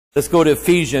Let's go to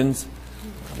Ephesians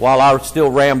while I still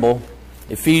ramble.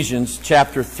 Ephesians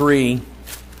chapter 3.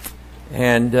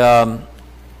 And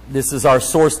this is our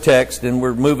source text, and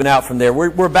we're moving out from there.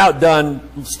 We're about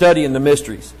done studying the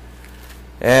mysteries.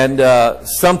 And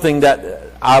something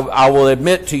that I will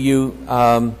admit to you,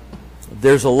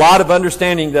 there's a lot of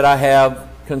understanding that I have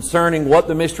concerning what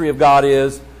the mystery of God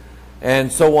is,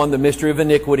 and so on, the mystery of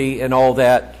iniquity and all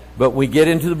that. But we get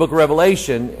into the book of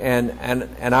Revelation,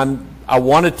 and I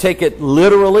want to take it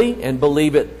literally and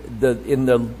believe it in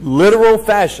the literal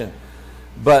fashion.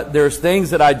 But there's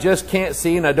things that I just can't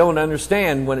see and I don't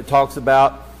understand when it talks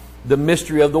about the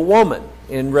mystery of the woman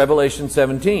in Revelation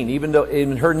 17, even though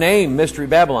in her name, Mystery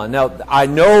Babylon. Now, I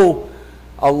know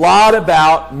a lot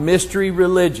about mystery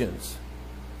religions.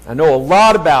 I know a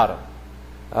lot about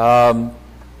them.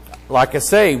 Like I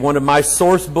say, one of my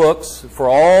source books for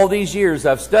all these years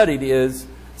I've studied is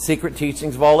Secret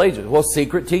Teachings of All Ages. Well,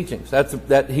 Secret Teachings.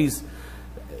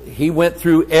 He went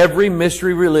through every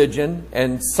mystery religion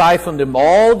and siphoned them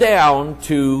all down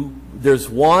to, there's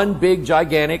one big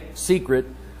gigantic secret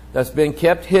that's been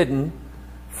kept hidden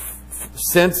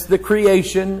since the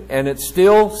creation, and it's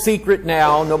still secret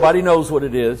now. Nobody knows what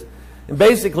it is. And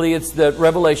basically it's the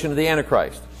revelation of the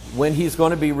Antichrist, when he's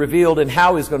going to be revealed and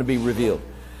how he's going to be revealed.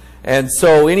 And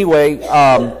so anyway,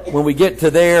 when we get to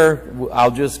there,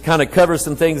 I'll just kind of cover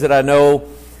some things that I know,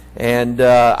 and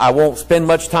I won't spend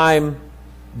much time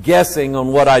guessing on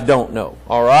what I don't know.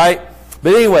 All right?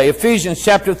 But anyway, Ephesians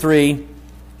chapter 3.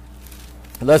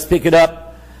 Let's pick it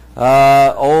up.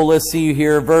 Let's see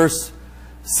here, verse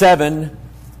 7.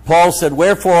 Paul said,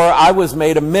 "Wherefore I was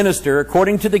made a minister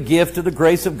according to the gift of the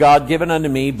grace of God given unto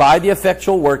me by the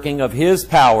effectual working of His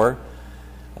power."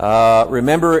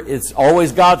 Remember, it's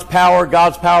always God's power,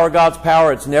 God's power, God's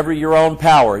power. It's never your own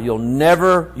power. You'll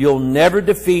never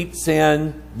defeat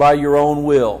sin by your own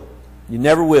will. You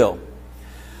never will.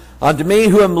 "Unto me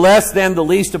who am less than the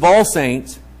least of all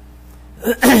saints."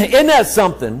 Isn't that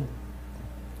something?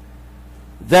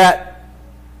 That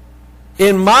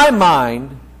in my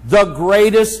mind, the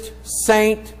greatest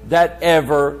saint that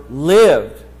ever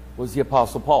lived was the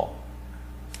Apostle Paul.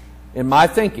 In my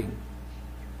thinking.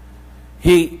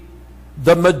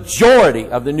 The majority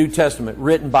of the New Testament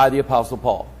written by the Apostle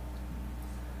Paul.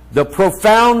 The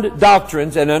profound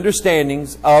doctrines and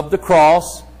understandings of the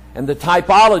cross and the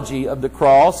typology of the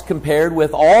cross compared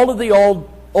with all of the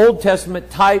Old Testament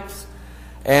types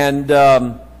and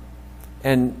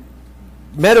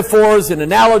metaphors and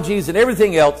analogies and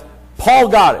everything else, Paul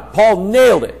got it. Paul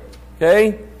nailed it.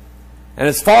 Okay? And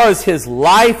as far as his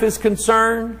life is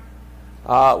concerned,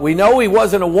 we know he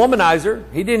wasn't a womanizer.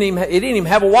 He didn't even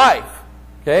have a wife.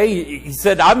 Okay, he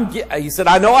said, "I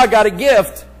know I got a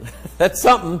gift." That's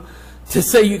something to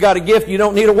say you got a gift. You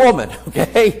don't need a woman.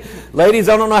 Okay, ladies,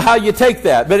 I don't know how you take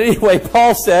that, but anyway,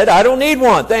 Paul said, "I don't need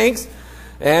one, thanks."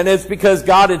 And it's because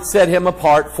God had set him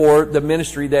apart for the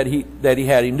ministry that he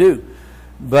had him do.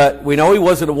 But we know he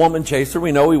wasn't a woman chaser.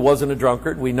 We know he wasn't a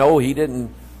drunkard. We know he didn't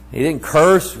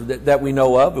curse that we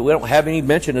know of, but we don't have any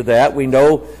mention of that. We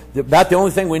know about the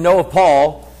only thing we know of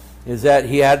Paul is that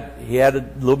he had a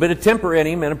little bit of temper in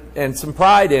him and some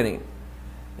pride in him.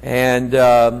 And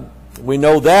we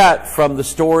know that from the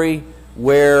story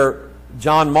where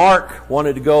John Mark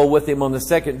wanted to go with him on the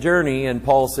second journey, and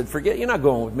Paul said, "Forget, you're not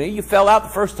going with me. You fell out the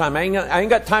first time. I ain't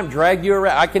got time to drag you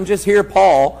around." I can just hear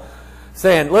Paul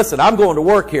saying, "Listen, I'm going to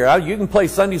work here. You can play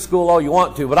Sunday school all you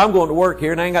want to, but I'm going to work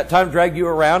here, and I ain't got time to drag you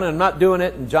around, and I'm not doing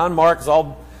it." And John Mark's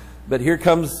all, but here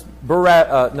comes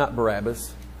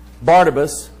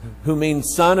Barnabas, who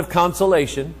means son of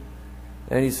consolation,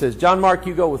 and he says, "John Mark,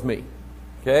 you go with me.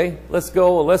 Okay, let's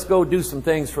go do some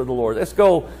things for the Lord.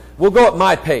 We'll go at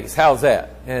my pace. How's that?"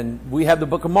 And we have the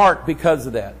book of Mark because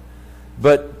of that.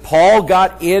 But Paul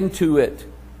got into it.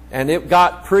 And it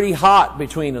got pretty hot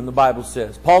between them, the Bible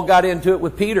says. Paul got into it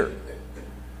with Peter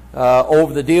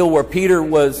over the deal where Peter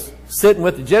was sitting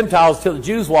with the Gentiles till the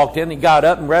Jews walked in. He got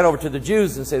up and ran over to the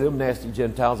Jews and said, "Them nasty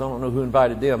Gentiles, I don't know who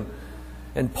invited them."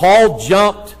 And Paul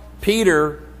jumped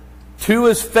Peter to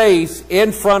his face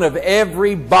in front of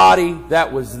everybody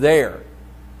that was there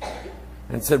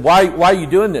and said, why are you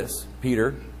doing this,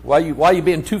 Peter? Why are you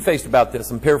being two-faced about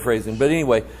this?" I'm paraphrasing, but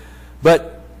anyway.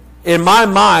 In my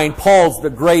mind, Paul's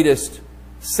the greatest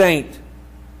saint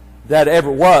that ever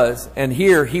was. And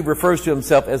here he refers to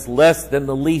himself as less than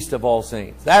the least of all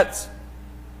saints. That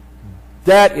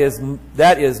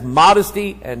is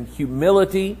modesty and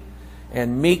humility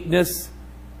and meekness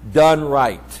done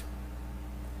right.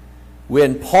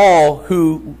 When Paul,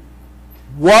 who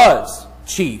was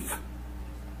chief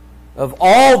of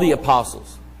all the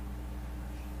apostles,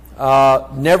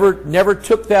 never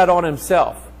took that on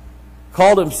himself.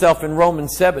 called himself in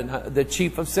Romans 7 the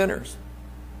chief of sinners.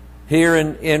 Here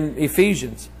in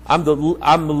Ephesians,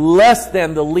 I'm less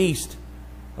than the least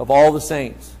of all the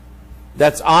saints.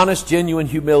 That's honest, genuine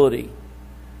humility.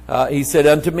 He said,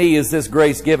 unto me is this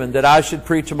grace given, that I should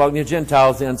preach among the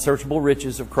Gentiles the unsearchable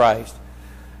riches of Christ.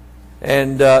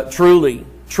 And truly,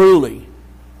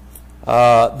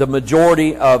 the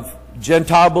majority of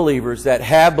Gentile believers that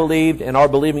have believed and are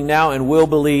believing now and will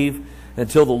believe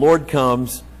until the Lord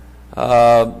comes,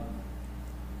 all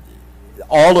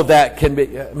of that can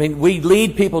be, I mean, we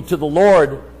lead people to the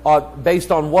Lord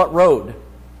based on what road?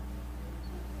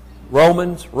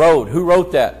 Romans road. Who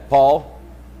wrote that? Paul,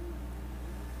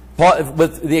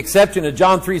 with the exception of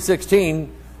John 3:16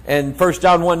 and 1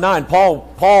 John 1:9,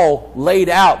 Paul laid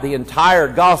out the entire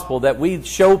gospel that we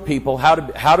show people how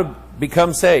to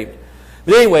become saved.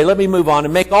 But anyway, let me move on.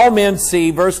 And make all men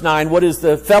see, verse 9, what is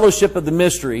the fellowship of the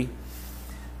mystery.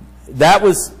 That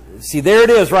was, see, there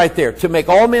it is right there. To make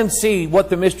all men see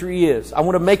what the mystery is. I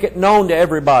want to make it known to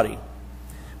everybody.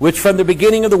 Which from the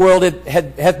beginning of the world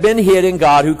hath been hid in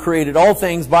God, who created all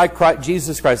things by Christ,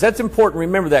 Jesus Christ. That's important.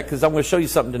 Remember that, because I'm going to show you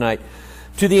something tonight.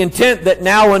 To the intent that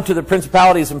now unto the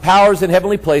principalities and powers in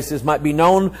heavenly places might be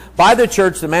known by the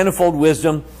church the manifold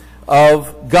wisdom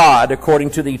of God, according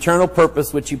to the eternal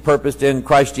purpose which He purposed in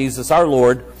Christ Jesus our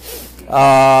Lord.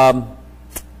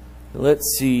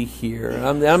 Let's see here.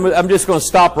 I'm just going to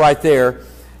stop right there,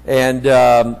 and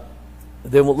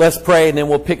then let's pray, and then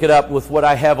we'll pick it up with what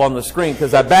I have on the screen,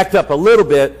 because I backed up a little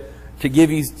bit to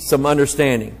give you some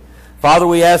understanding. Father,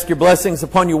 we ask your blessings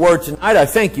upon your word tonight. I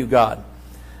thank you, God,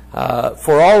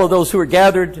 for all of those who are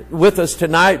gathered with us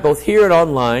tonight, both here and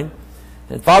online.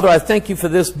 And Father, I thank you for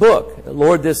this book.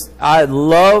 Lord, I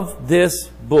love this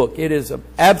book. It is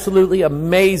absolutely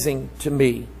amazing to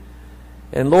me.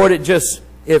 And Lord,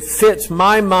 it fits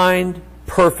my mind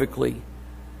perfectly.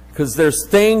 Because there's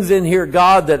things in here,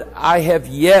 God, that I have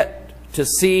yet to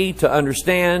see, to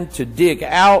understand, to dig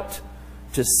out,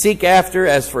 to seek after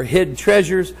as for hidden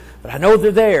treasures. But I know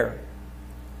they're there.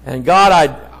 And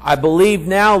God, I believe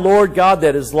now, Lord God,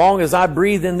 that as long as I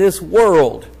breathe in this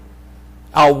world,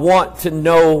 I'll want to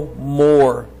know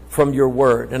more from your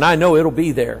word. And I know it'll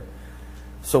be there.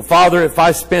 So, Father, if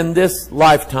I spend this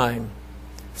lifetime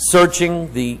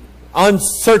searching the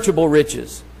unsearchable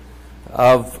riches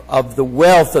of the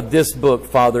wealth of this book,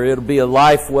 Father, it'll be a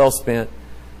life well spent.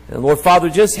 And Lord, Father,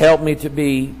 just help me to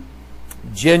be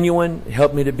genuine.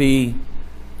 Help me to be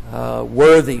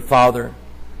worthy, Father,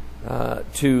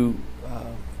 to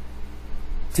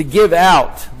give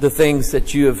out the things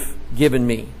that you have given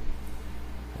me.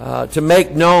 To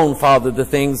make known, Father, the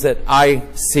things that I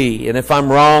see. And if I'm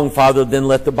wrong, Father, then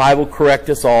let the Bible correct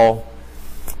us all.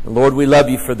 And Lord, we love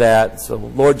you for that. So,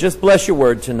 Lord, just bless your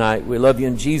word tonight. We love you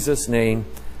in Jesus' name,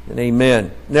 and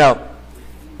amen. Now,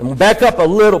 I'm going to back up a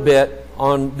little bit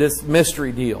on this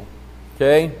mystery deal.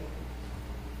 Okay?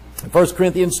 In 1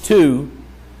 Corinthians 2,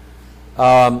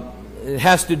 it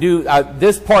has to do,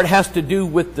 this part has to do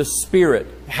with the Spirit,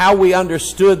 how we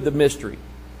understood the mystery.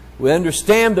 We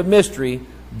understand the mystery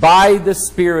by the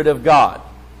Spirit of God.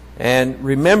 And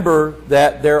remember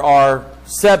that there are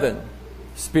 7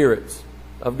 spirits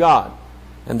of God.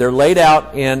 And they're laid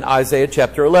out in Isaiah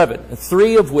chapter 11.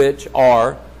 3 of which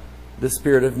are the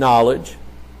spirit of knowledge,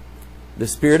 the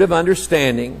spirit of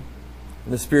understanding,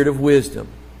 and the spirit of wisdom.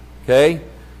 Okay?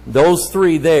 Those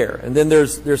 3 there. And then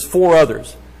there's 4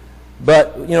 others.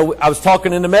 But, you know, I was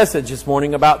talking in the message this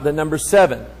morning about the number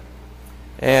 7.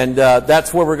 And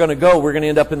that's where we're going to go. We're going to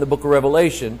end up in the book of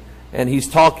Revelation. And he's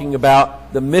talking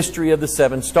about the mystery of the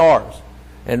 7 stars.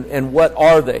 And what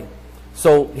are they?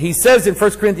 So he says in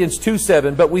 1 Corinthians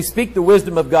 2:7, but we speak the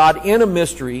wisdom of God in a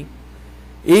mystery,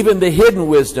 even the hidden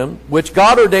wisdom, which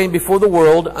God ordained before the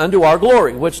world unto our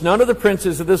glory, which none of the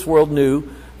princes of this world knew,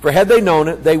 for had they known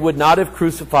it, they would not have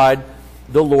crucified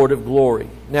the Lord of glory.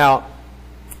 Now,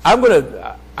 I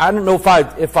don't know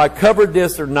if I covered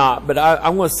this or not, but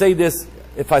I'm going to say this.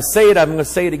 If I say it, I'm going to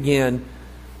say it again.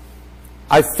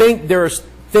 I think there's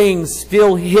things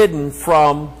still hidden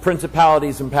from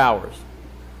principalities and powers.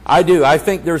 I do. I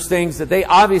think there's things that they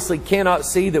obviously cannot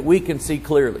see that we can see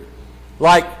clearly.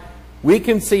 Like, we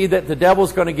can see that the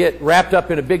devil's going to get wrapped up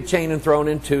in a big chain and thrown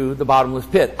into the bottomless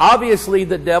pit. Obviously,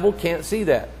 the devil can't see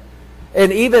that.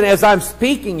 And even as I'm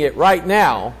speaking it right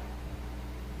now,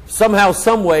 somehow,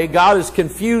 some way, God is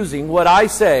confusing what I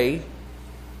say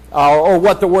or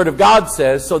what the Word of God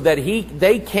says, so that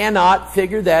they cannot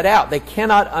figure that out. They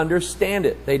cannot understand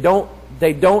it. They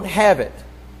don't have it.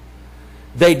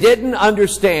 They didn't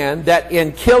understand that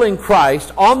in killing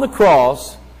Christ on the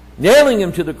cross, nailing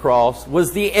him to the cross,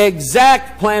 was the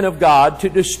exact plan of God to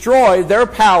destroy their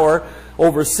power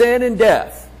over sin and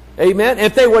death. Amen.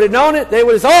 If they would have known it, they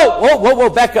would have said, whoa,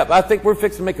 back up. I think we're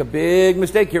fixing to make a big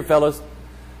mistake here, fellas.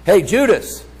 Hey,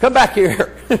 Judas, come back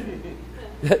here. Come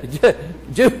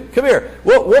here.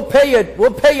 We'll pay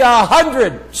you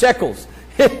 100 shekels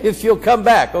if you'll come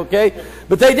back, okay?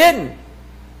 But they didn't.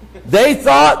 They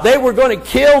thought they were going to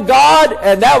kill God,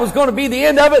 and that was going to be the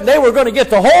end of it. They were going to get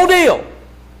the whole deal.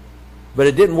 But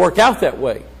it didn't work out that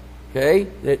way. Okay?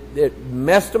 It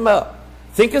messed them up.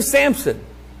 Think of Samson.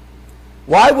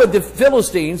 Why would the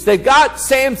Philistines, they got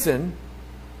Samson,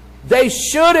 they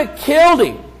should have killed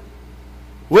him.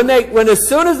 When as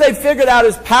soon as they figured out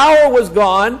his power was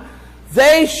gone,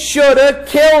 they should have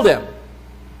killed him.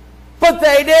 But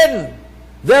they didn't.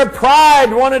 Their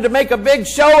pride wanted to make a big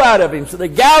show out of him. So they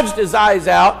gouged his eyes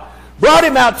out, brought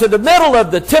him out to the middle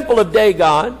of the temple of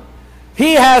Dagon.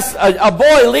 He has a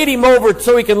boy lead him over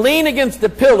so he can lean against the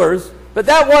pillars, but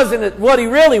that wasn't what he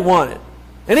really wanted.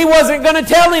 And he wasn't going to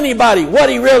tell anybody what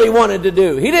he really wanted to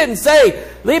do. He didn't say,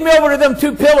 lead me over to them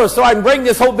 2 pillars so I can bring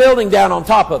this whole building down on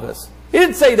top of us. He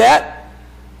didn't say that.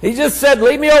 He just said,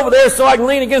 lead me over there so I can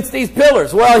lean against these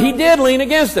pillars. Well, he did lean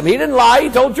against them. He didn't lie. He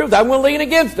told the truth. I'm going to lean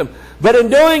against them. But in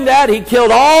doing that, he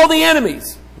killed all the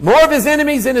enemies. More of his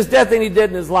enemies in his death than he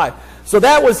did in his life. So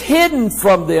that was hidden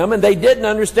from them, and they didn't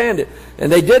understand it.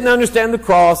 And they didn't understand the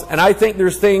cross. And I think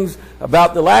there's things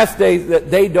about the last days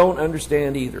that they don't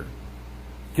understand either.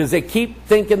 Because they keep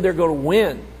thinking they're going to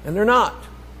win, and they're not.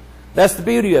 That's the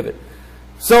beauty of it.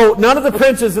 So none of the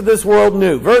princes of this world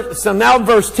knew. So now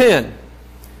verse 10.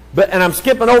 And I'm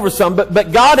skipping over some.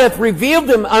 But God hath revealed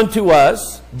them unto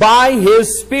us by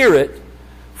his Spirit.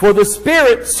 For the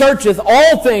Spirit searcheth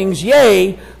all things,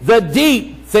 yea, the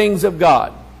deep things of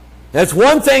God. That's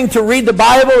one thing to read the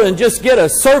Bible and just get a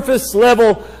surface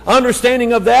level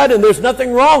understanding of that, and there's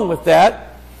nothing wrong with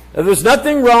that. There's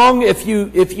nothing wrong if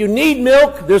you need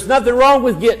milk, there's nothing wrong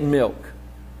with getting milk.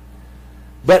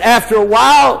 But after a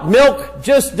while, milk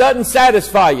just doesn't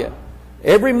satisfy you.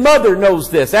 Every mother knows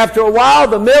this. After a while,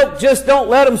 the milk just don't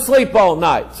let them sleep all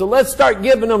night. So let's start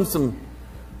giving them some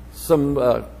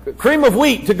cream of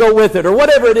wheat to go with it, or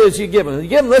whatever it is you give them.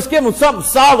 Let's give them something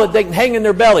solid they can hang in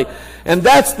their belly. And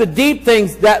that's the deep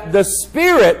things that the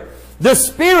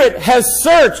Spirit has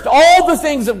searched all the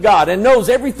things of God and knows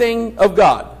everything of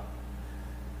God.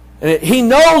 And he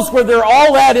knows where they're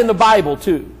all at in the Bible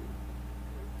too.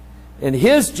 And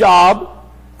his job,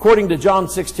 according to John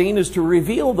 16, is to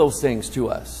reveal those things to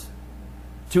us,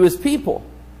 to his people.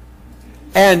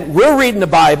 And we're reading the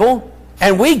Bible,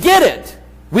 and we get it.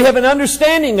 We have an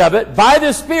understanding of it by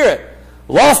the Spirit.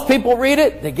 Lost people read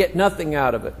it, they get nothing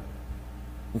out of it.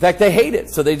 In fact, they hate it,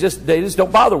 so they just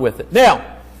don't bother with it.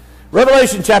 Now,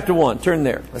 Revelation chapter 1, turn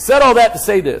there. I said all that to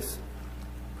say this.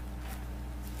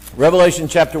 Revelation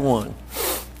chapter 1.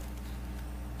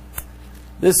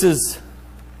 This is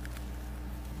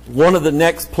one of the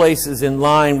next places in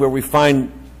line where we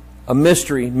find a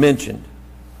mystery mentioned.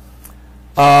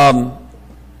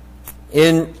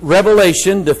 In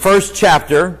Revelation, the first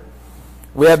chapter,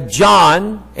 we have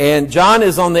John, and John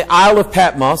is on the Isle of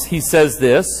Patmos. He says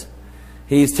this.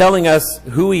 He's telling us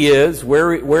who he is,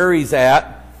 where he's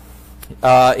at.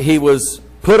 He was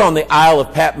put on the Isle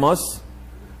of Patmos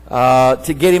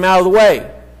to get him out of the way.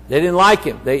 They didn't like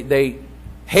him. They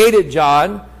hated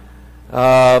John.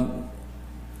 The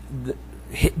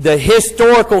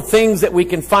historical things that we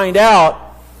can find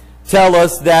out tell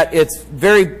us that it's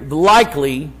very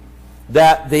likely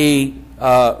that the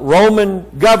Roman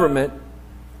government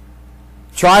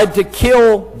tried to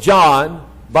kill John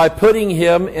by putting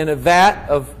him in a vat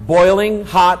of boiling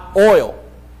hot oil.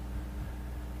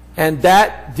 And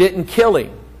that didn't kill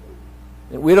him.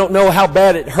 We don't know how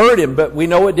bad it hurt him, but we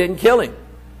know it didn't kill him.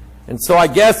 And so I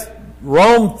guess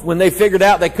Rome, when they figured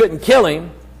out they couldn't kill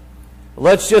him,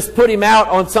 let's just put him out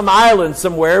on some island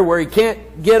somewhere where he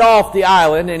can't get off the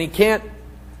island and he can't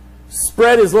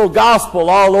spread his little gospel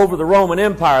all over the Roman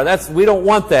Empire. We don't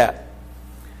want that.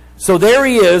 So there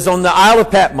he is on the Isle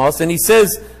of Patmos, and he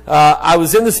says, I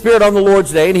was in the Spirit on the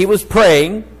Lord's day, and he was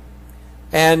praying.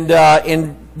 And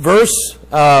in verse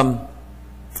 12,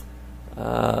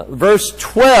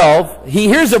 he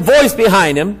hears a voice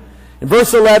behind him. In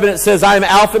verse 11 it says, I am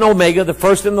Alpha and Omega, the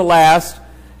first and the last.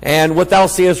 And what thou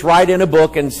seest, write in a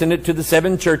book, and send it to the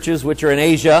 7 churches which are in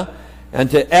Asia, and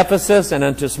to Ephesus, and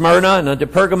unto Smyrna, and unto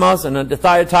Pergamos, and unto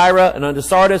Thyatira, and unto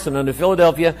Sardis, and unto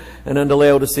Philadelphia, and unto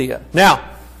Laodicea. Now,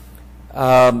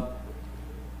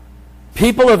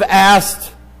 people have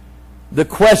asked the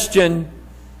question,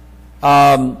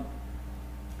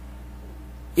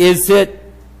 is it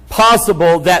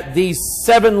possible that these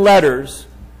 7 letters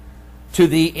to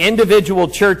the individual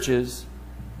churches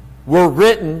were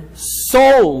written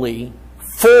solely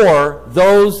for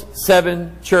those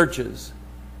 7 churches?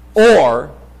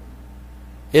 Or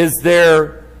is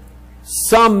there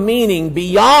some meaning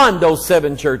beyond those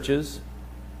 7 churches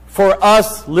for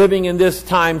us living in this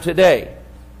time today?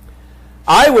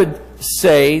 I would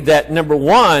say that, number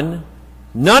one,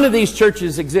 none of these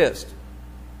churches exist.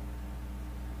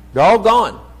 They're all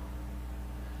gone.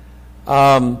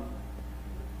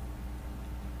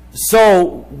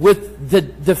 So with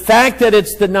the fact that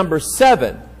it's the number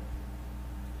 7,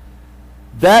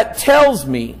 that tells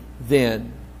me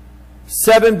then,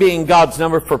 7 being God's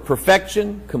number for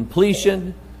perfection,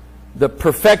 completion, the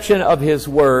perfection of His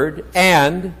Word,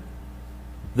 and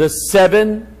the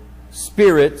 7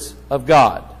 spirits of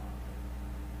God.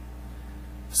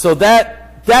 So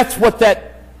that's what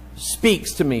that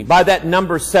speaks to me by that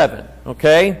number 7.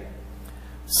 Okay?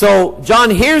 So John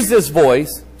hears this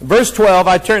voice. Verse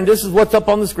 12, this is what's up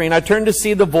on the screen. I turned to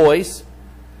see the voice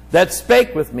that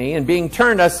spake with me, and being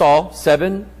turned I saw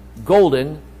 7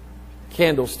 golden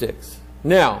candlesticks.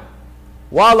 Now,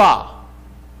 voila!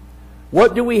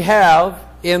 What do we have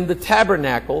in the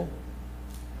tabernacle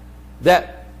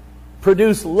that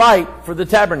produce light for the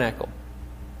tabernacle?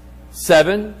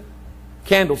 7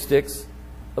 candlesticks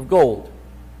of gold.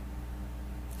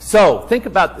 So, think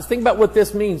about this. Think about what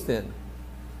this means then.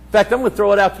 In fact, I'm going to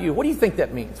throw it out to you. What do you think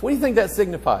that means? What do you think that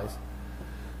signifies?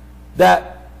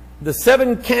 That the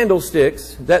 7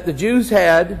 candlesticks that the Jews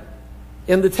had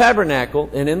in the tabernacle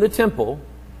and in the temple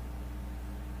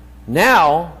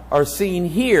now are seen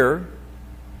here.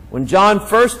 When John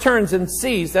first turns and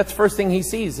sees, that's the first thing he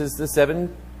sees is the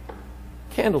 7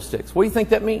 candlesticks. What do you think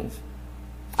that means?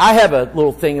 I have a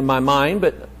little thing in my mind,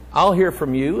 but I'll hear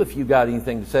from you if you got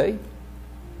anything to say.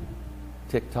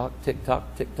 Tick tock, tick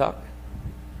tock, tick tock.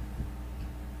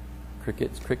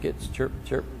 Crickets, crickets, chirp,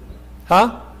 chirp.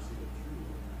 Huh?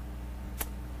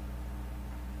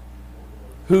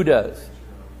 Who does?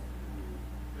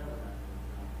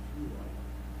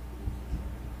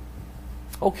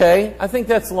 Okay, I think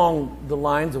that's along the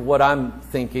lines of what I'm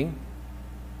thinking.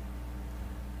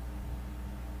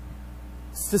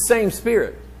 It's the same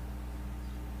Spirit.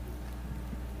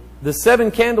 The 7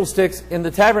 candlesticks in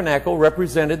the tabernacle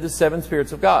represented the 7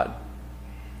 spirits of God.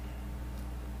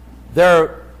 There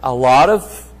are a lot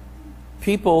of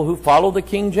people who follow the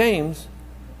King James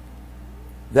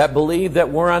that believe that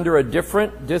we're under a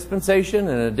different dispensation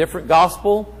and a different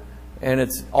gospel, and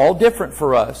it's all different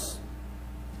for us.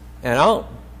 And I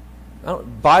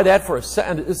don't buy that for a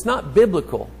second. It's not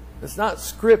biblical. It's not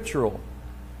scriptural.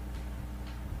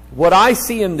 What I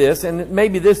see in this, and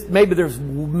maybe there's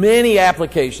many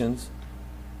applications,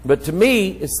 but to me,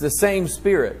 it's the same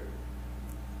Spirit.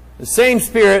 The same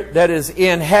Spirit that is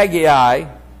in Haggai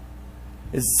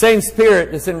is the same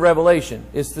Spirit that's in Revelation.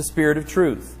 It's the Spirit of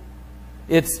truth.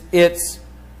 It's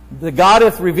the God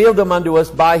hath revealed them unto us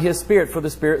by His Spirit, for the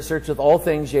Spirit searcheth all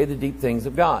things, yea, the deep things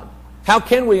of God. How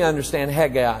can we understand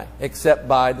Haggai except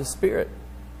by the Spirit?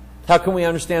 How can we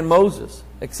understand Moses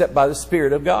except by the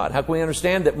Spirit of God? How can we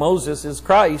understand that Moses is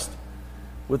Christ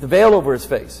with the veil over his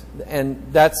face?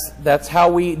 And that's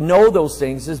how we know those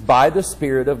things, is by the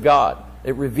Spirit of God.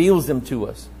 It reveals them to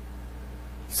us.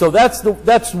 So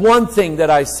that's one thing that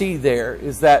I see there,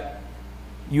 is that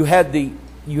you had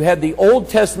the Old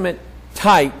Testament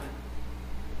type,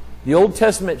 the Old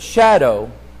Testament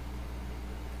shadow,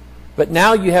 but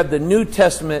now you have the New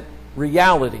Testament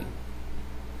reality.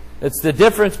 It's the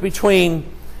difference between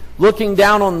looking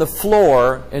down on the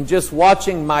floor and just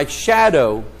watching my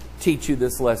shadow teach you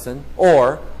this lesson,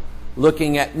 or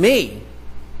looking at me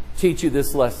teach you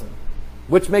this lesson.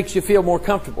 Which makes you feel more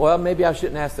comfortable? Well, maybe I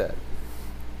shouldn't ask that.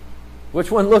 Which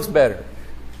one looks better?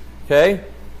 Okay?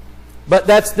 But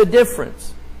that's the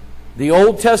difference. The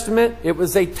Old Testament, it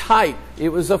was a type. It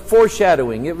was a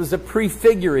foreshadowing. It was a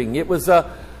prefiguring. It was a,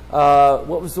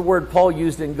 what was the word Paul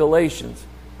used in Galatians?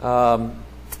 I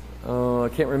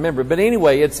can't remember. But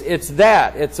anyway, it's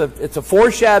that. It's a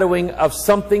foreshadowing of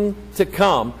something to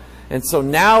come. And so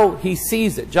now he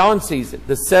sees it. John sees it.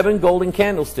 The 7 golden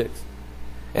candlesticks.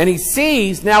 And he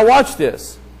sees, now watch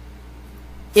this.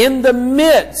 In the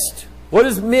midst. What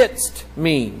does midst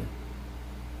mean?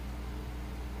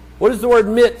 What does the word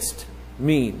midst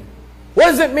mean? What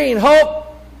does it mean,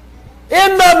 Hope?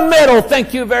 In the middle.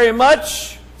 Thank you very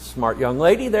much. Smart young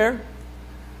lady there.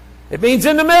 It means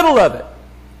in the middle of it.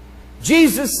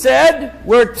 Jesus said,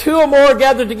 where 2 or more are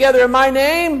gathered together in my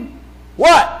name,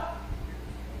 what?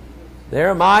 There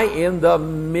am I in the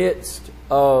midst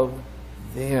of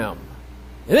them.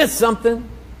 Isn't it something?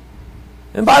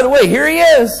 And by the way, here he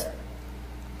is.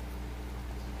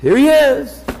 Here he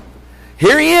is.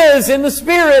 here He is in the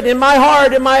Spirit, in my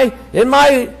heart, on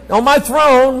my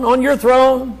throne, on your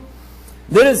throne.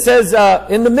 Then it says,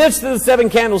 in the midst of the 7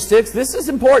 candlesticks, this is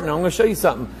important. I'm going to show you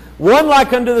something. One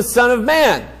like unto the Son of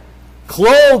Man,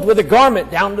 clothed with a garment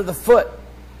down to the foot,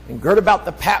 and girt about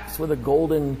the paps with a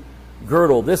golden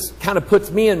girdle. This kind of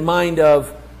puts me in mind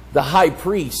of the high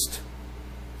priest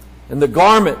and the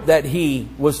garment that he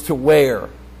was to wear.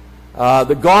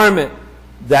 The garment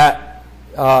that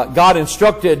God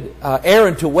instructed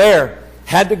Aaron to wear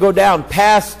had to go down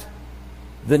past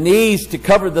the knees to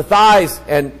cover the thighs,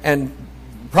 and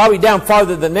probably down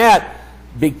farther than that,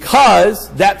 because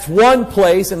that's one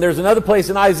place, and there's another place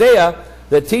in Isaiah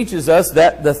that teaches us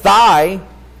that the thigh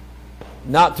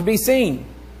not to be seen.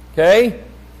 Okay?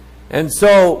 And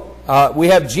so we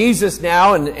have Jesus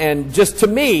now, and just to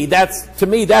me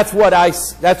that's what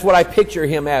I picture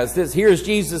Him as. Here's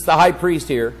Jesus, the high priest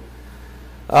here.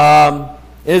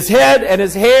 His head and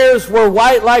his hairs were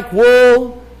white like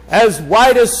wool, as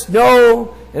white as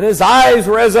snow, and his eyes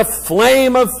were as a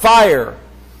flame of fire,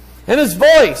 and his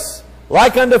voice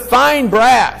like unto fine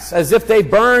brass, as if they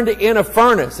burned in a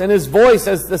furnace, and his voice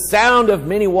as the sound of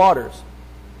many waters.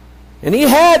 And he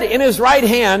had in his right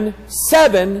hand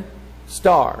 7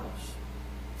 stars.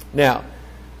 Now,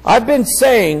 I've been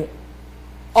saying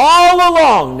all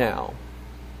along now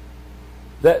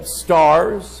that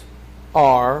stars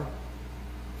are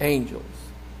angels.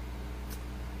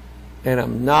 And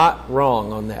I'm not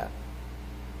wrong on that.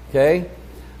 Okay?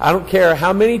 I don't care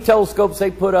how many telescopes they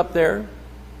put up there.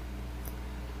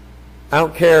 I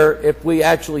don't care if we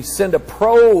actually send a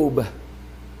probe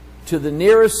to the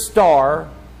nearest star,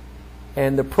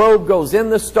 and the probe goes in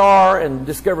the star and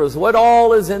discovers what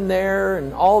all is in there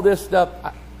and all this stuff.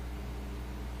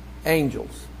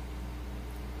 Angels.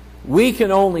 We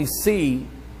can only see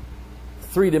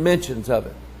 3 dimensions of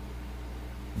it.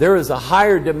 There is a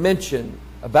higher dimension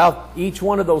about each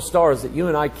one of those stars that you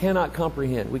and I cannot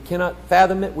comprehend. We cannot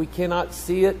fathom it. We cannot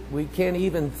see it. We can't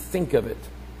even think of it.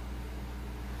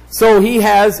 So he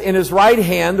has in his right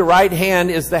hand, the right hand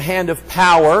is the hand of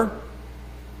power.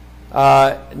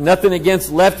 Nothing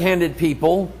against left-handed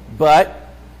people, but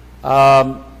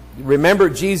remember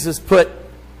Jesus put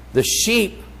the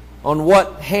sheep on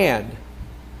what hand?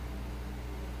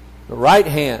 The right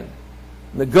hand.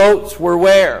 The goats were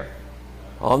where?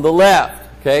 On the left.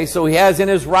 Okay, so he has in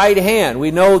his right hand.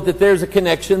 We know that there's a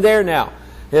connection there now.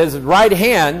 His right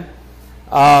hand,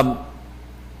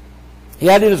 he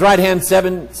had in his right hand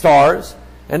 7 stars,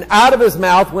 and out of his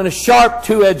mouth went a sharp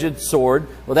 2-edged sword.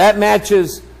 Well, that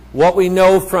matches what we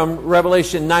know from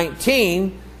Revelation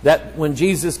 19, that when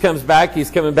Jesus comes back, He's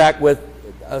coming back with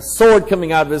a sword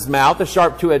coming out of His mouth, a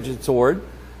sharp 2-edged sword.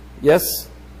 Yes?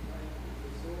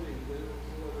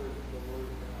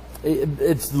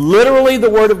 It's literally the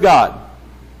Word of God.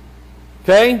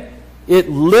 Okay? It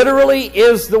literally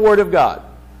is the Word of God.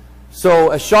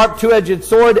 So a sharp 2-edged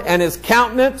sword, and His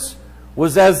countenance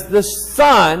was as the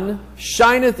sun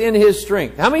shineth in His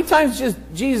strength. How many times has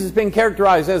Jesus been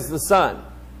characterized as the sun?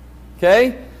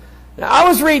 Okay? Now, I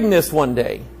was reading this one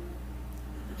day,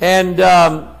 and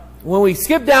when we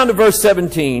skip down to verse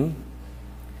 17,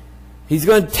 He's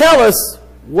going to tell us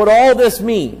what all this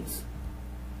means.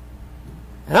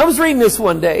 And I was reading this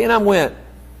one day, and I went,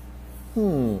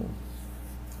 When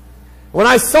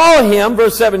I saw Him,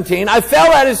 verse 17, I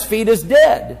fell at His feet as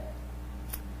dead.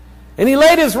 And He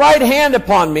laid His right hand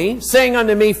upon me, saying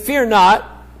unto me, Fear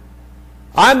not,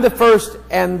 I'm the first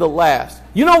and the last.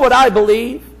 You know what I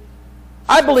believe?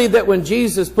 I believe that when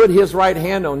Jesus put His right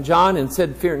hand on John and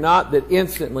said, Fear not, that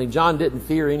instantly John didn't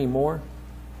fear anymore.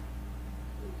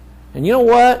 And you know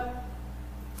what?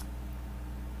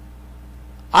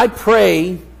 I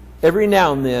pray every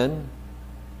now and then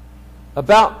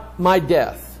about my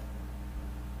death.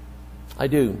 I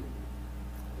do.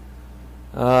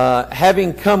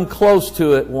 Having come close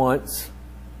to it once,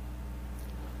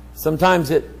 sometimes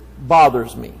it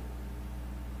bothers me.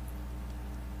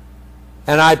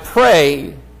 And I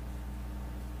pray,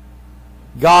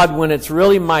 God, when it's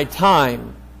really my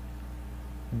time,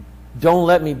 don't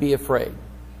let me be afraid.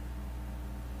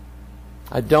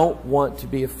 I don't want to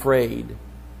be afraid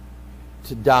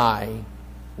to die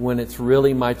when it's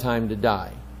really my time to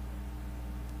die.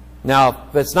 Now,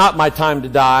 if it's not my time to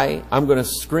die, I'm going to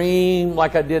scream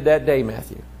like I did that day,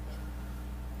 Matthew.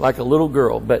 Like a little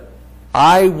girl. But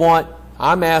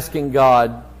I'm asking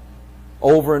God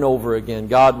over and over again,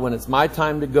 God, when it's my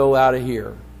time to go out of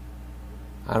here,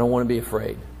 I don't want to be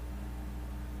afraid.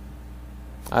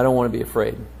 I don't want to be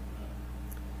afraid.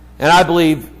 And I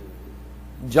believe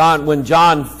when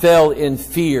John fell in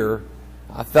fear,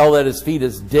 I fell at His feet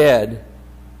as dead.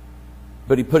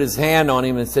 But he put his hand on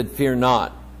him and said, "Fear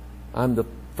not, I'm the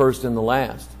first and the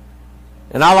last."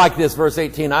 And I like this, verse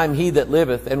 18, "I am he that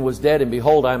liveth and was dead, and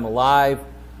behold, I am alive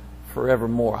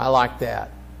forevermore." I like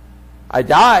that. I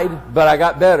died, but I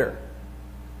got better.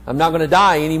 I'm not going to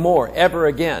die anymore, ever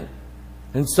again.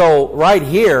 And so right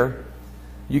here,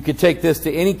 you could take this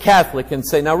to any Catholic and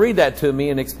say, "Now read that to me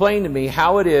and explain to me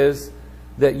how it is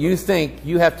that you think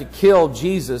you have to kill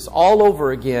Jesus all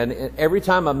over again every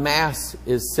time a Mass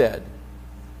is said."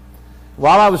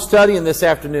 While I was studying this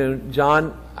afternoon,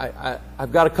 John,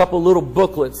 I've got a couple little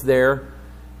booklets there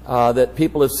that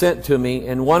people have sent to me,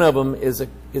 and one of them is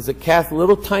a Catholic,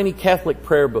 little tiny Catholic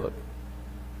prayer book.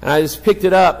 And I just picked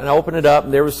it up and I opened it up,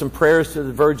 and there was some prayers to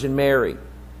the Virgin Mary.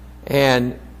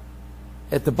 And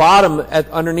at the bottom,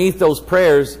 underneath those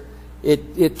prayers,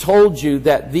 it told you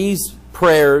that these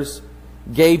prayers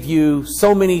gave you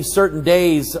so many certain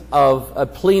days of a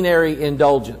plenary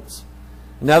indulgence.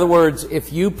 In other words,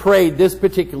 if you prayed this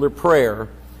particular prayer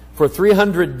for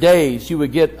 300 days, you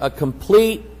would get a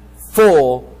complete,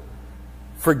 full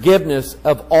forgiveness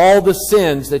of all the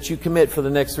sins that you commit for the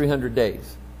next 300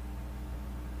 days.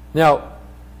 Now,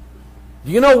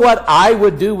 do you know what I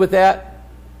would do with that?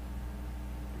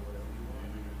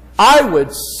 I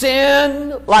would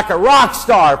sin like a rock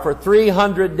star for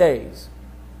 300 days.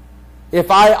 If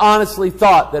I honestly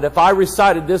thought that if I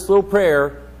recited this little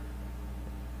prayer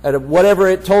at whatever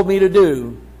it told me to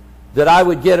do, that I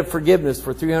would get a forgiveness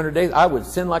for 300 days, I would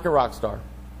sin like a rock star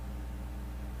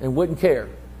and wouldn't care.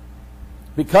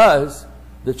 Because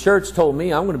the church told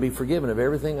me I'm going to be forgiven of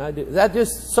everything I do. That's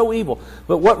just so evil.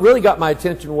 But what really got my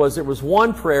attention was there was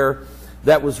one prayer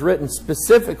that was written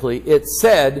specifically. It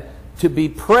said to be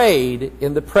prayed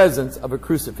in the presence of a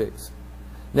crucifix.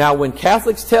 Now, when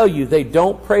Catholics tell you they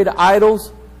don't pray to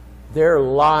idols, they're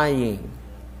lying.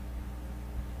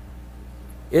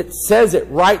 It says it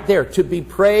right there, to be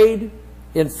prayed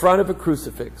in front of a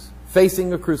crucifix,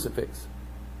 facing a crucifix.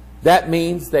 That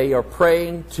means they are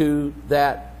praying to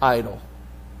that idol.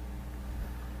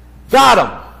 Got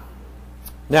him.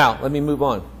 Now, let me move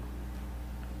on.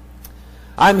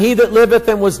 "I'm he that liveth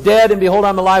and was dead, and behold,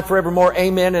 I'm alive forevermore.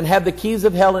 Amen. And have the keys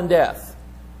of hell and death."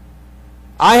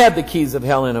 I have the keys of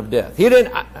hell and of death. He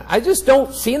didn't. I just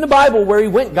don't see in the Bible where he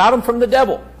went and got them from the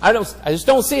devil. I just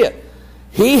don't see it.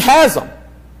 He has them.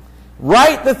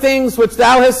 "Write the things which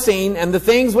thou hast seen, and the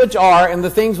things which are, and the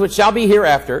things which shall be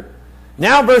hereafter."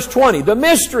 Now, verse 20, "The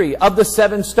mystery of the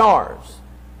 7 stars."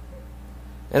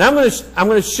 And I'm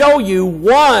going to show you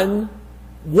one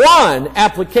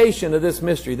application of this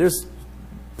mystery. There's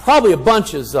probably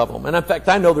bunches of them. And in fact,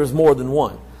 I know there's more than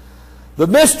one. "The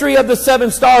mystery of the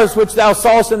 7 stars which thou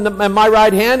sawest in my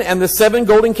right hand, and the 7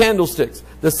 golden candlesticks."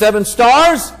 The 7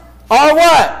 stars are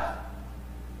what?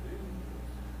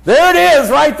 There it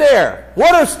is right there.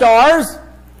 What are stars?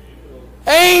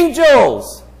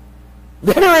 Angels.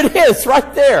 There it is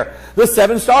right there. The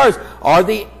 7 stars are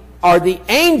the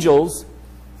angels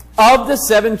of the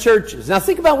 7 churches. Now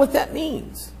think about what that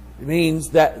means. It means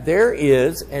that there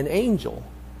is an angel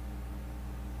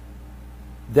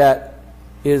that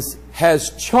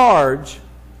has charge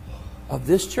of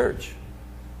this church.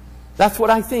 That's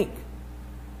what I think.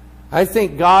 I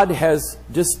think God has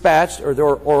dispatched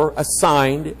or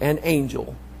assigned an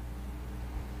angel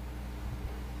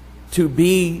to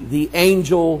be the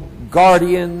angel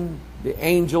guardian, the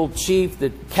angel chief, the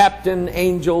captain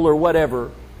angel or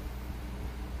whatever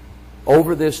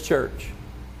over this church,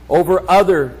 over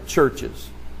other churches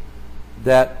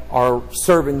that are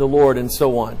serving the Lord and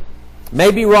so on.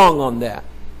 May be wrong on that.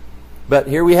 But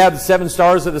here we have the 7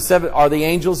 stars of are the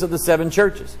angels of the 7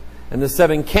 churches. And the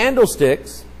 7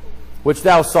 candlesticks which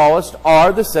thou sawest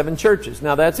are the 7 churches.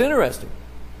 Now that's interesting.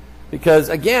 Because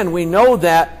again, we know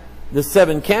that the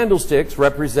 7 candlesticks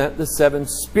represent the 7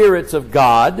 spirits of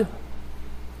God.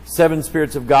 7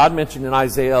 spirits of God mentioned in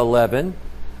Isaiah 11.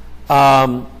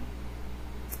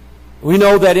 We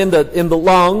know that in the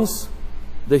lungs,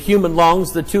 the human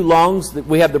lungs, the 2 lungs,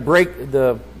 we have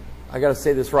I got to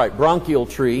say this right, bronchial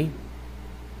tree.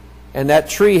 And that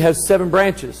tree has 7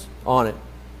 branches on it,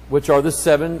 which are the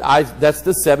 7, that's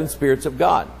the 7 spirits of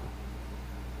God.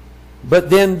 But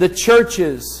then the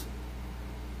churches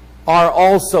are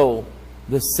also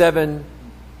the 7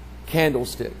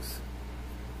 candlesticks.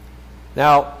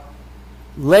 Now,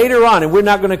 later on, and we're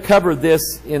not going to cover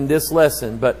this in this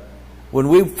lesson, but when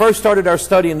we first started our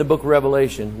study in the book of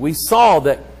Revelation, we saw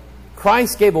that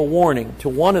Christ gave a warning to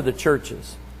one of the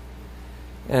churches.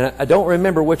 And I don't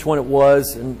remember which one it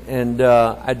was, and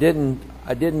I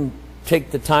didn't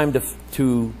take the time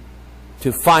to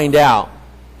find out.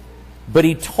 But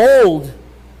he told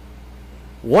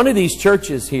one of these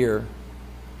churches here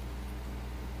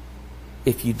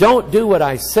if you don't do what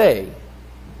I say,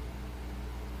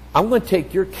 I'm going to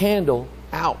take your candle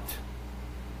out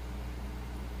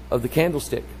of the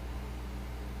candlestick.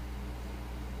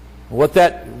 What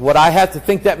I have to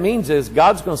think that means is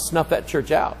God's going to snuff that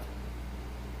church out.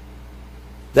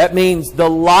 That means the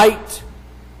light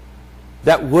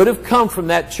that would have come from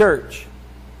that church,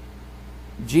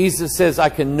 Jesus says, I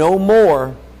can no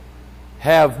more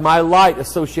have my light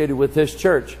associated with this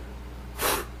church.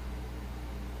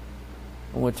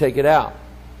 I'm going to take it out.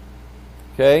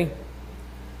 Okay?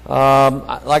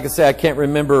 Like I said, I can't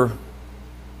remember.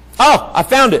 Oh, I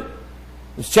found it.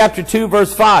 It's chapter 2,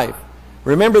 verse 5.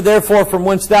 Remember therefore from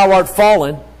whence thou art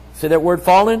fallen. See that word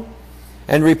fallen?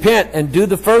 And repent and do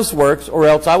the first works, or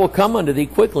else I will come unto thee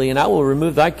quickly, and I will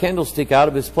remove thy candlestick out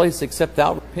of his place, except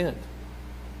thou repent.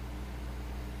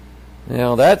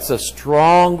 Now that's a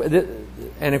strong,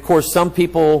 and of course some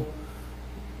people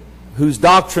whose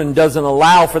doctrine doesn't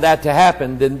allow for that to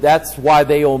happen, then that's why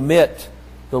they omit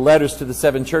the letters to the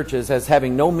 7 churches as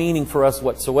having no meaning for us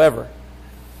whatsoever.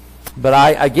 But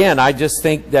I just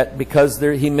think that because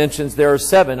he mentions there are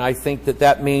 7, I think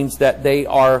that means that they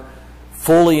are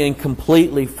fully and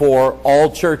completely for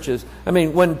all churches. I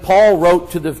mean, when Paul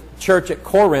wrote to the church at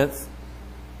Corinth,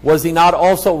 was he not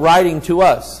also writing to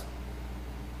us?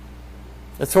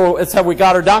 That's how we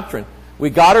got our doctrine. We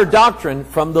got our doctrine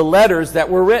from the letters that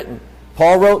were written.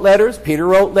 Paul wrote letters, Peter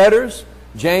wrote letters,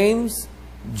 James,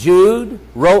 Jude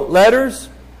wrote letters,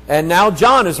 and now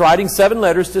John is writing 7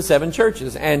 letters to 7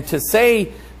 churches. And to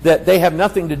say that they have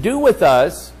nothing to do with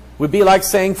us would be like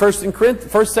saying 1st,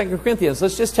 2nd Corinthians,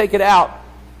 let's just take it out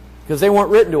because they weren't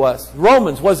written to us.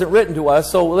 Romans wasn't written to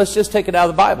us, so let's just take it out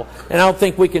of the Bible. And I don't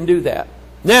think we can do that.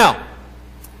 Now,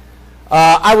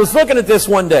 I was looking at this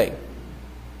one day,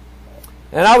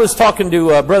 and I was talking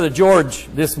to Brother George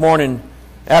this morning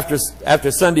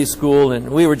after Sunday school,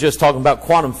 and we were just talking about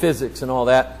quantum physics and all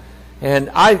that. And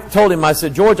I told him, I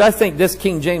said, George, I think this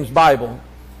King James Bible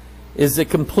is a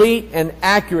complete and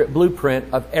accurate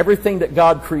blueprint of everything that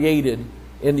God created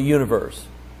in the universe.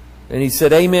 And he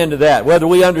said, amen to that. Whether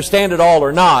we understand it all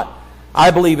or not,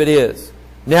 I believe it is.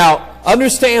 Now,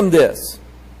 understand this,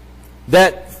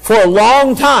 that for a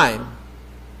long time,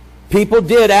 people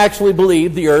did actually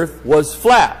believe the earth was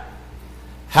flat.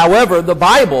 However, the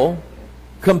Bible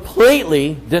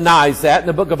completely denies that in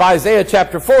the book of Isaiah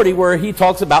chapter 40, where he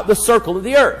talks about the circle of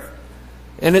the earth.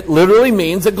 And it literally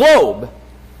means a globe.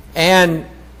 And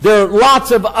there are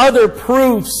lots of other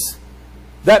proofs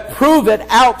that prove it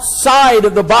outside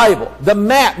of the Bible. The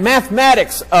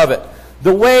mathematics of it,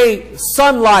 the way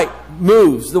sunlight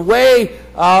moves, the way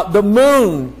the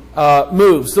moon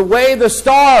moves, the way the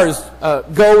stars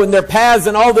go in their paths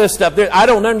and all this stuff. I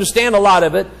don't understand a lot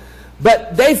of it,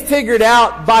 but they figured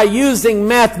out by using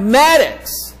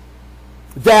mathematics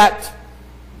that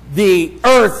the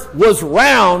earth was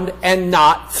round and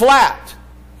not flat.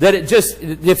 That it just,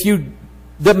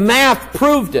 the math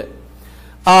proved it.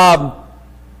 I'll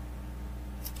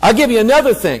give you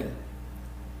another thing.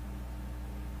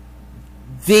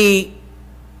 The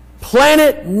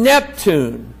planet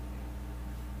Neptune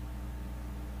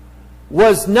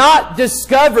was not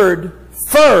discovered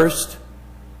first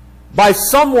by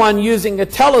someone using a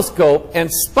telescope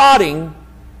and spotting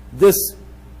this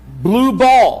blue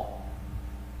ball.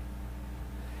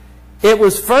 It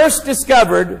was first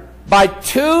discovered by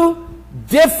 2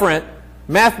 different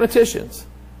mathematicians.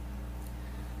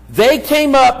 They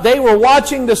came up, they were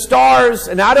watching the stars,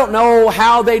 and I don't know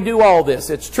how they do all this.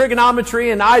 It's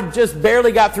trigonometry, and I just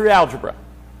barely got through algebra.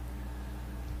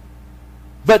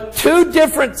 But 2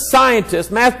 different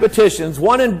scientists, mathematicians,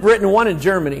 one in Britain, one in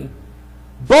Germany,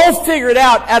 both figured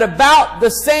out at about the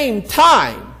same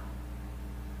time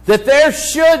that there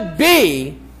should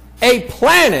be a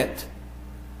planet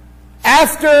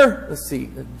after, let's see,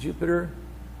 Jupiter,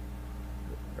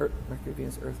 Earth, Mercury,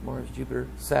 Venus, Earth, Mars, Jupiter,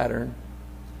 Saturn,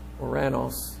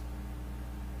 Uranus,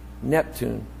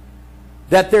 Neptune,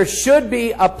 that there should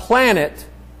be a planet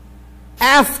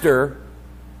after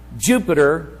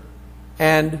Jupiter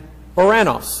and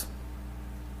Uranus.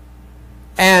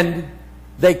 And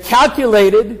they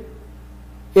calculated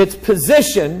its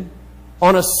position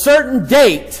on a certain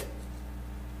date,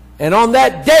 and on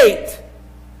that date,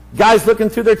 guys looking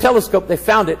through their telescope, they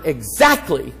found it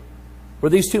exactly where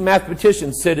these 2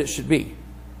 mathematicians said it should be.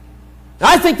 Now,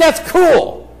 I think that's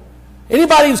cool.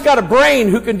 Anybody who's got a brain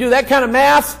who can do that kind of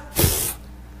math,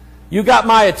 you got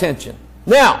my attention.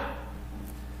 Now,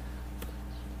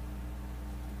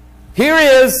 here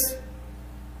is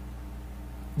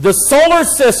the solar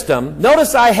system.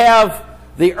 Notice I have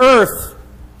the Earth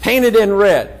painted in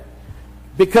red.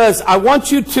 because I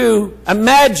want you to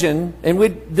imagine, and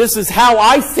this is how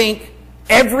I think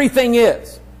everything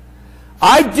is.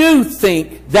 I do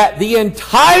think that the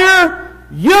entire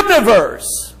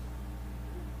universe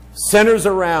centers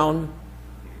around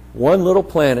one little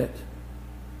planet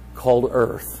called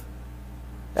Earth.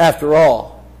 After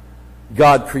all,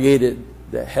 God created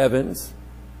the heavens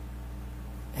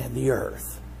and the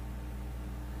earth.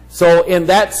 So in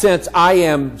that sense, I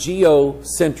am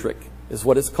geocentric, is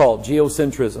what it's called,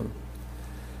 geocentrism.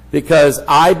 Because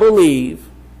I believe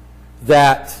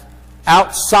that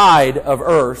outside of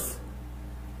Earth,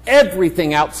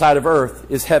 everything outside of Earth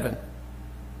is heaven.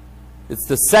 It's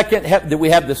the second heaven. We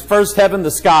have this first heaven,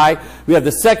 the sky. We have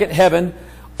the second heaven,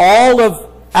 all of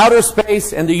outer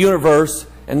space and the universe.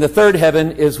 And the third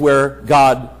heaven is where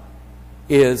God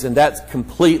is. And that's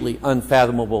completely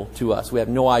unfathomable to us. We have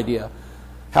no idea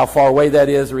how far away that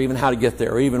is, or even how to get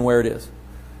there, or even where it is.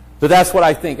 But that's what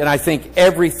I think. And I think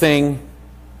everything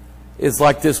is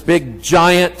like this big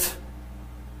giant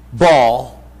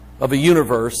ball of a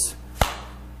universe.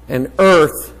 And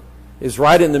Earth is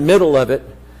right in the middle of it.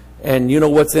 And you know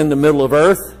what's in the middle of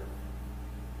Earth?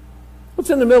 What's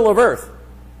in the middle of Earth?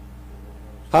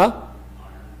 Huh?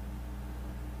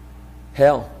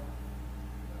 Hell.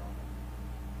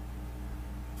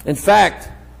 In fact,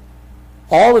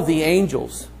 all of the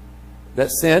angels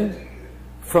that sin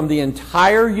from the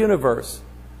entire universe,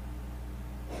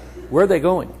 where are they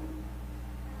going?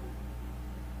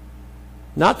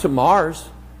 Not to Mars.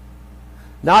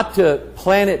 Not to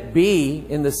planet B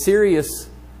in the Sirius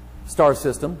star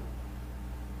system,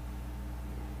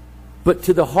 but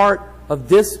to the heart of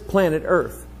this planet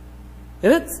Earth.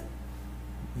 And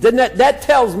that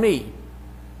tells me,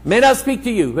 may not speak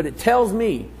to you, but it tells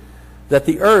me that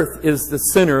the earth is the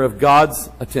center of God's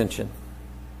attention.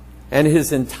 And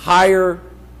His entire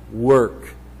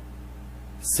work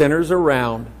centers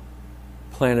around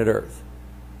planet Earth.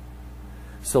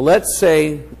 So let's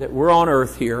say that we're on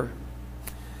Earth here.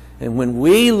 And when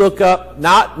we look up,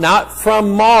 not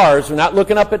from Mars, we're not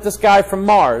looking up at the sky from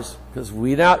Mars, because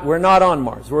we're not on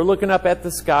Mars. We're looking up at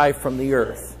the sky from the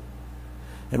earth.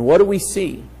 And what do we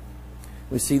see?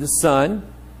 We see the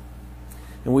sun,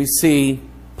 and we see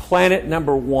planet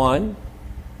number 1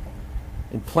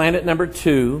 and planet number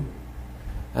 2.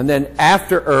 And then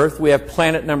after Earth, we have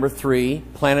planet number 3,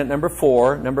 planet number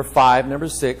 4, number 5, number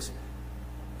 6,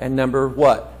 and number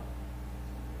what?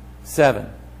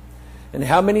 7. And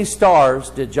how many stars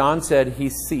did John said he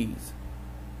sees?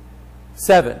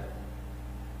 7.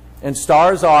 And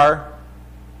stars are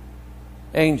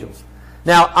angels.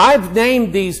 Now, I've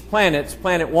named these planets,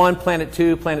 planet 1, planet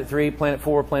 2, planet 3, planet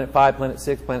 4, planet 5, planet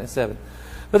 6, planet 7.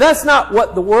 But that's not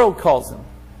what the world calls them.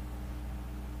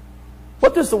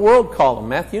 What does the world call them,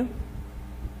 Matthew?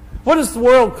 What does the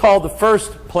world call the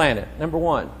first planet, number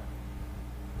 1?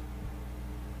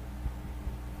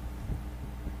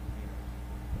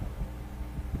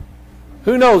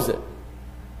 Who knows it?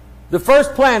 The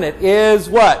first planet is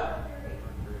what?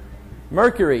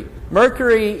 Mercury.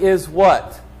 Mercury is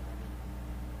what?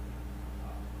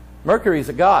 Mercury is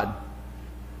a god.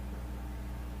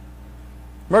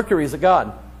 Mercury is a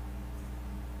god.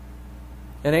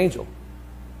 An angel.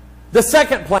 The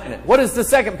second planet. What is the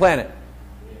second planet?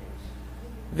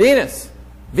 Venus.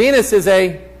 Venus is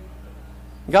a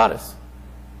goddess.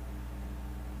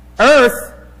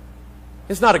 Earth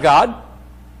is not a god.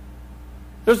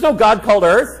 There's no god called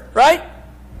Earth, right?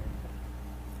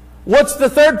 What's the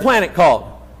third planet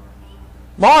called?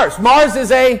 Mars. Mars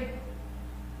is a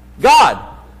god.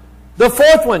 The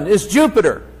fourth one is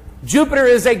Jupiter. Jupiter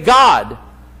is a god.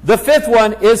 The fifth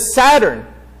one is Saturn.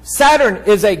 Saturn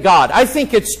is a god. I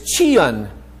think it's Chion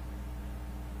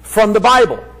from the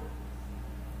Bible.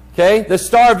 Okay? The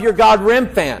star of your god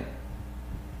Remphan.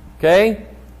 Okay?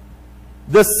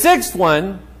 The sixth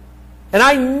one, and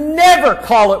I never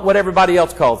call it what everybody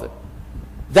else calls it.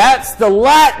 That's the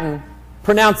Latin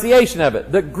pronunciation of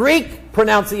it. The Greek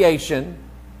pronunciation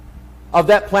of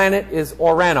that planet is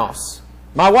Oranos.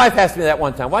 My wife asked me that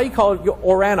one time. Why do you call it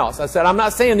Oranos? I said, I'm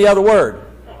not saying the other word.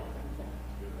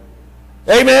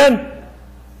 Amen?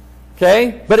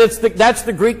 Okay? But that's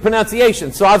the Greek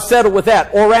pronunciation. So I've settled with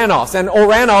that. Oranos. And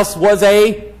Oranos was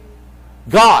a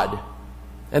god.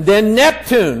 And then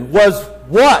Neptune was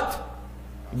what?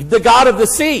 The god of the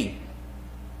sea.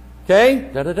 Okay?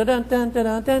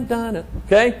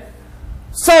 Okay?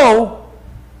 So,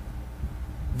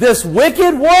 this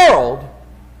wicked world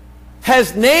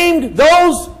has named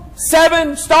those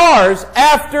 7 stars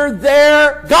after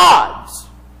their gods.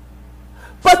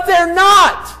 But they're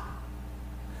not.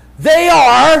 They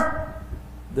are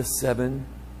the 7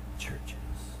 churches.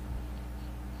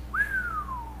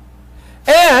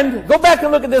 And go back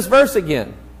and look at this verse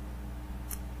again.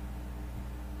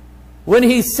 When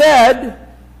he said,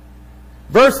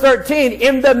 verse 13,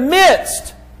 in the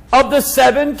midst of the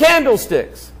 7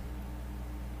 candlesticks.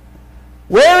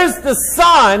 Where is the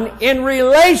sun in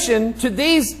relation to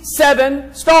these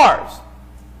 7 stars?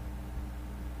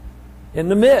 In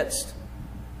the midst.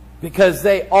 Because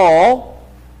they all,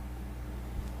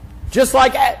 just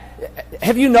like,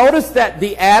 have you noticed that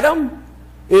the atom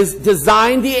is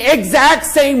designed the exact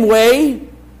same way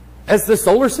as the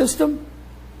solar system?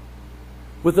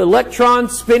 With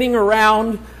electrons spinning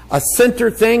around a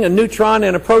center thing, a neutron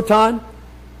and a proton,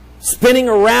 spinning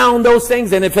around those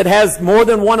things. And if it has more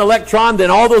than one electron,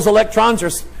 then all those electrons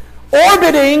are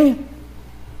orbiting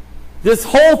this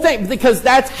whole thing. Because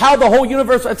that's how the whole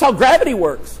universe, that's how gravity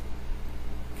works.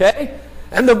 Okay?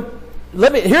 And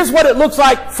here's what it looks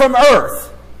like from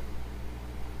Earth.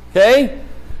 Okay?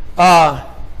 I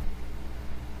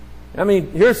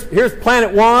mean, here's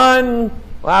planet 1.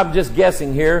 Well, I'm just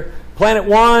guessing here. Planet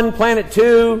 1, planet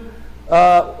 2,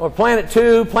 or planet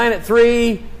 2, planet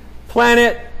 3,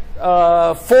 planet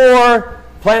 4,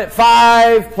 planet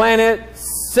 5, planet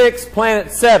 6,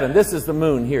 planet 7. This is the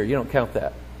moon here. You don't count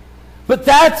that. But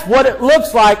that's what it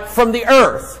looks like from the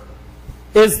Earth,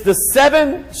 is the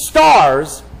 7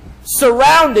 stars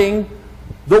surrounding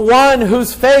the one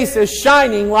whose face is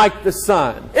shining like the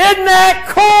sun. Isn't that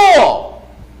cool?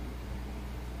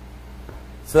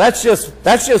 So that's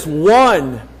just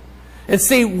one. And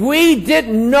see, we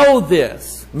didn't know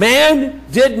this. Man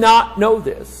did not know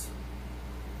this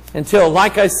until,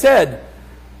 like I said,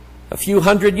 a few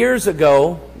hundred years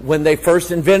ago, when they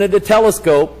first invented a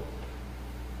telescope.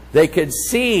 They could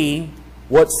see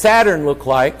what Saturn looked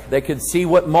like. They could see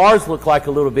what Mars looked like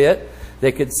a little bit.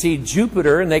 They could see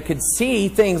Jupiter, and they could see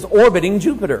things orbiting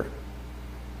Jupiter.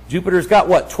 Jupiter's got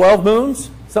what, 12 moons?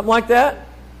 Something like that?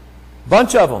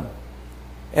 Bunch of them.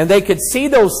 And they could see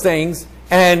those things,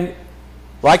 and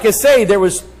like I say,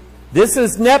 this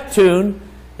is Neptune,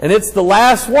 and it's the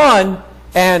last one,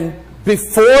 and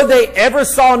before they ever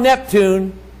saw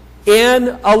Neptune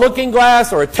in a looking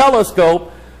glass or a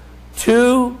telescope,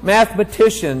 2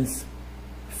 mathematicians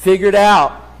figured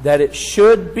out that it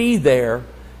should be there,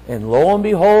 and lo and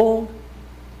behold,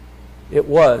 it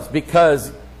was.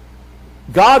 Because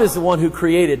God is the one who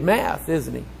created math,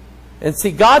 isn't He? And see,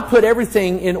 God put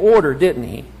everything in order, didn't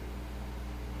He?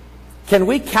 Can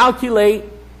we calculate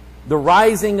the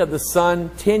rising of the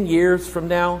sun 10 years from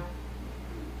now?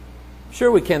 Sure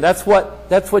we can. That's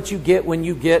what you get when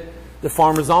you get the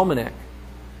Farmer's Almanac.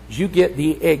 You get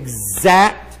the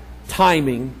exact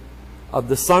timing of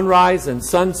the sunrise and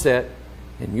sunset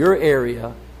in your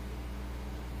area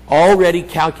already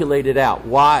calculated out.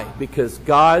 Why? Because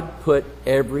God put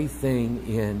everything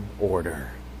in order.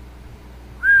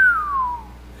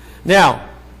 Now,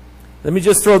 let me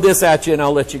just throw this at you and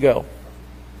I'll let you go.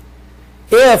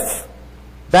 If,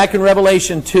 back in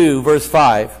Revelation 2, verse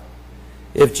 5,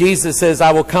 if Jesus says,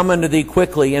 I will come unto thee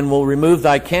quickly and will remove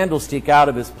thy candlestick out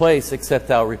of his place, except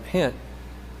thou repent.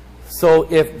 So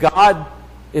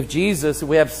if Jesus,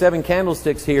 we have 7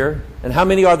 candlesticks here, and how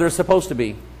many are there supposed to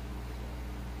be?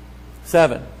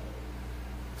 7.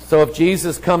 So if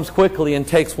Jesus comes quickly and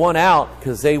takes one out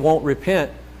because they won't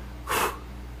repent,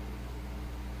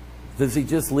 does he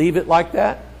just leave it like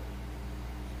that?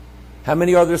 How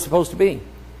many are there supposed to be?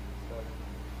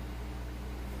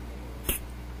 I'm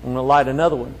going to light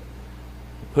another one.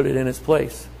 Put it in its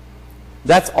place.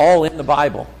 That's all in the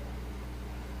Bible.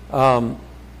 The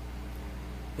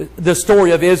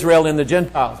story of Israel and the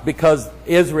Gentiles. Because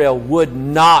Israel would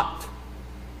not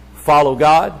follow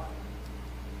God,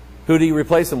 who did he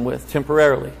replace them with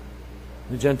temporarily?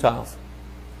 The Gentiles.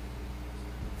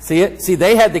 See it? See,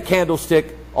 they had the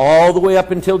candlestick all the way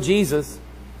up until Jesus.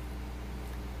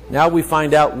 Now we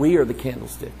find out we are the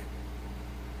candlestick.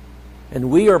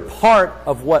 And we are part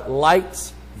of what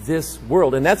lights this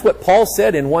world. And that's what Paul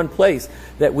said in one place,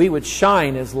 that we would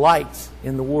shine as lights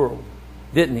in the world.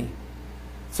 Didn't he?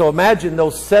 So imagine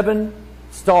those 7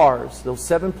 stars, those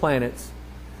 7 planets,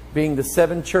 being the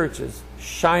 7 churches,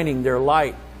 shining their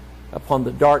light upon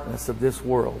the darkness of this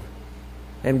world.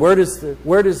 And where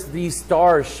does these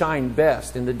stars shine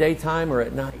best? In the daytime or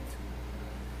at night?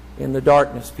 In the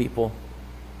darkness, people.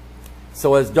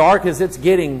 So as dark as it's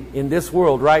getting in this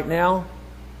world right now,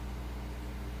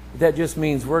 that just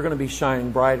means we're going to be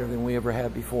shining brighter than we ever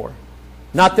have before.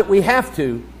 Not that we have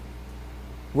to.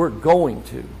 We're going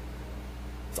to.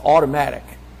 It's automatic.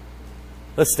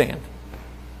 Let's stand.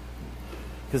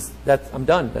 Because I'm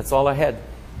done. That's all I had.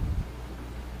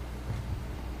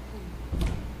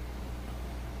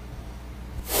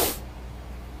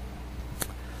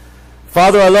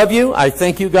 Father, I love you. I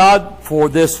thank you, God, for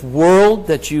this world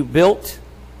that you built,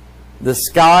 the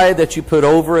sky that you put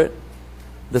over it,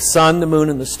 the sun, the moon,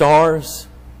 and the stars.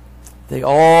 They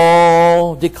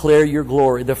all declare your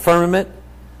glory. The firmament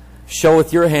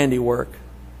showeth your handiwork.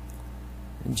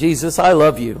 And Jesus, I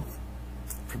love you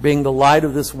for being the light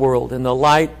of this world and the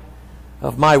light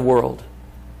of my world.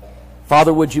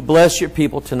 Father, would you bless your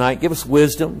people tonight? Give us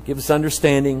wisdom, give us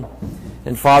understanding.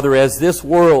 And Father, as this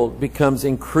world becomes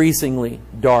increasingly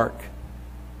dark,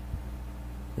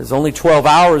 there's only 12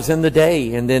 hours in the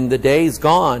day, and then the day is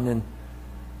gone, and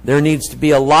there needs to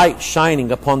be a light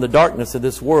shining upon the darkness of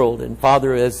this world. And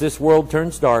Father, as this world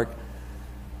turns dark,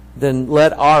 then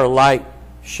let our light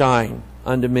shine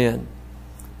unto men.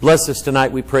 Bless us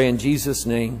tonight, we pray in Jesus'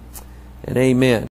 name, and amen.